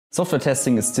Software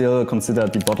testing is still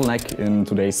considered the bottleneck in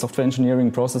today's software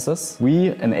engineering processes.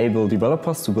 We enable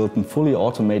developers to build a fully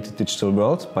automated digital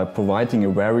world by providing a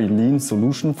very lean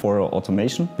solution for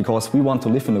automation, because we want to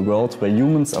live in a world where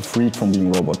humans are freed from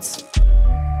being robots.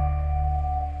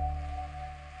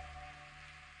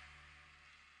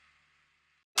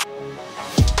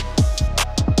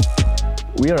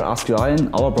 We are Askui, and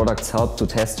our products help to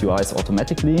test UIs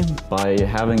automatically by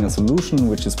having a solution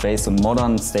which is based on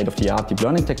modern state-of-the-art deep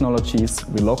learning technologies.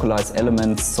 We localize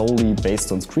elements solely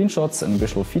based on screenshots and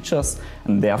visual features,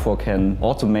 and therefore can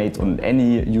automate on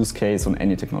any use case on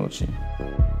any technology.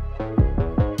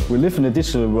 We live in a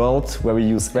digital world where we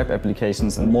use web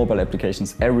applications and mobile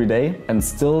applications every day, and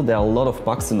still there are a lot of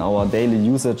bugs in our daily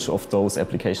usage of those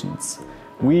applications.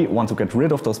 We want to get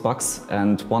rid of those bugs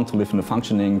and want to live in a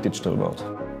functioning digital world.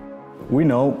 We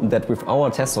know that with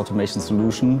our test automation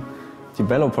solution,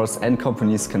 developers and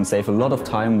companies can save a lot of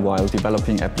time while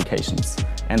developing applications.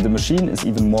 And the machine is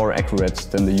even more accurate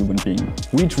than the human being.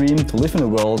 We dream to live in a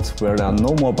world where there are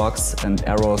no more bugs and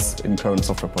errors in current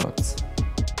software products.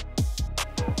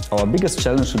 Our biggest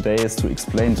challenge today is to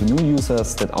explain to new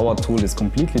users that our tool is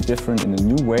completely different in a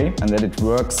new way, and that it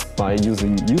works by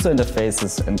using user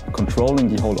interfaces and controlling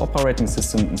the whole operating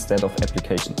system instead of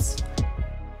applications.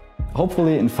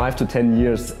 Hopefully in 5 to 10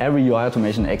 years, every UI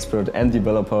automation expert and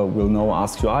developer will know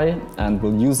Askui and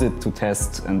will use it to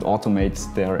test and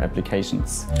automate their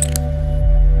applications.